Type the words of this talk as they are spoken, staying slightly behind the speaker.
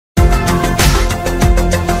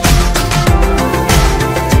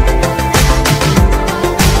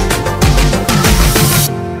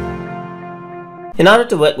In order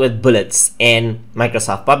to work with bullets in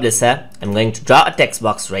Microsoft Publisher, I'm going to draw a text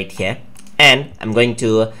box right here, and I'm going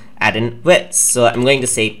to add in words. So I'm going to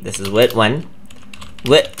say this is word 1,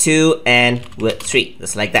 word 2, and word 3,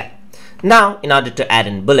 just like that. Now, in order to add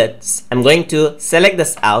in bullets, I'm going to select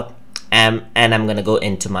this out, and I'm going to go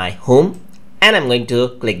into my home, and I'm going to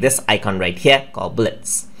click this icon right here called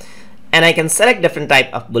bullets. And I can select different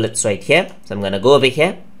type of bullets right here. So I'm going to go over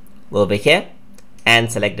here,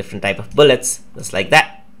 and select different type of bullets, just like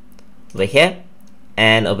that, over here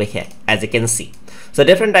and over here, as you can see. So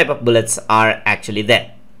different type of bullets are actually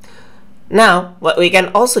there. Now what we can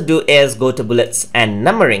also do is go to bullets and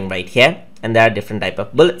numbering right here, and there are different type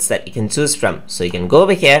of bullets that you can choose from. So you can go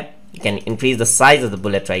over here, you can increase the size of the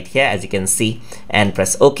bullet right here, as you can see, and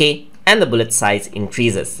press OK, and the bullet size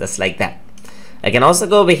increases, just like that. I can also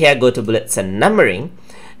go over here, go to bullets and numbering,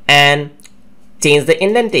 and change the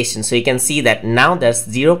indentation. So you can see that now there's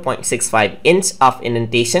 0.65 inch of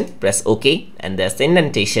indentation. Press OK, and there's the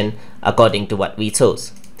indentation according to what we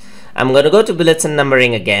chose. I'm going to go to bullets and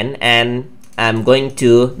numbering again, and I'm going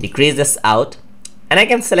to decrease this out, and I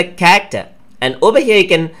can select character, and over here you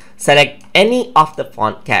can select any of the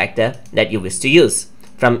font character that you wish to use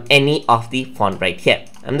from any of the font right here.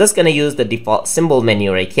 I'm just going to use the default symbol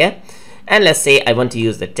menu right here, and let's say I want to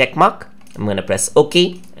use the check mark. I'm going to press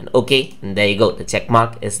OK and OK, and there you go, the check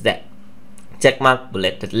mark is there. Check mark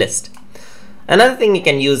bulleted list. Another thing you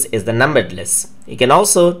can use is the numbered list. You can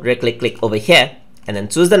also click over here and then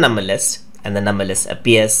choose the number list, and the number list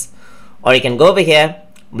appears. Or you can go over here,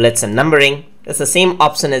 bullets and numbering. It's the same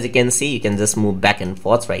option, as you can see. You can just move back and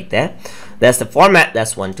forth right there. There's the format,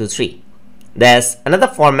 that's 1, 2, 3. There's another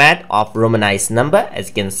format of Romanized number, as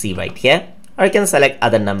you can see right here. Or you can select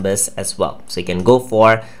other numbers as well. So you can go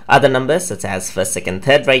for other numbers such as first, second,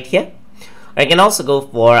 third right here. Or you can also go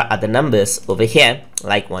for other numbers over here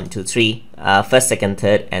like 1, 2, 3, first, second,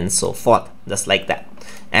 third, and so forth, just like that.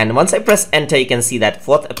 And once I press enter, you can see that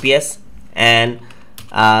fourth appears. And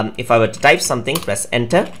if I were to type something, press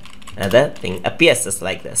enter, another thing appears just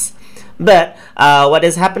like this. But what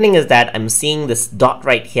is happening is that I'm seeing this dot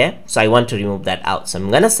right here, so I want to remove that out. So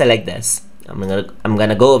I'm gonna select this. I'm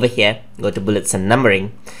gonna go over here, go to bullets and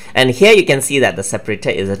numbering, and here you can see that the separator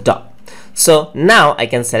is a dot. So now I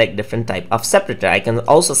can select different type of separator. I can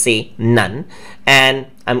also say none, and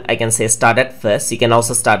I can say start at first. You can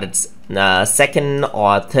also start at second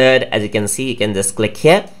or third. As you can see, you can just click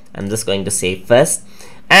here. I'm just going to say first,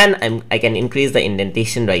 and I can increase the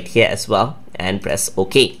indentation right here as well, and press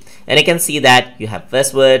OK. And you can see that you have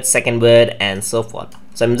first word, second word, and so forth.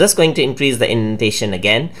 So I'm just going to increase the indentation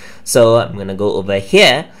again. So I'm going to go over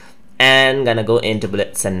here and gonna go into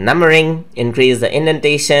bullets and numbering, increase the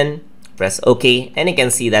indentation, press OK, and you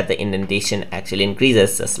can see that the indentation actually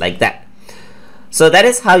increases just like that. So that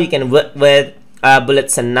is how you can work with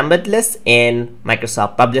bullets and numbered lists in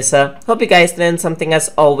Microsoft Publisher. Hope you guys learned something as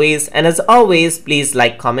always, and as always, please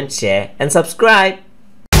like, comment, share, and subscribe.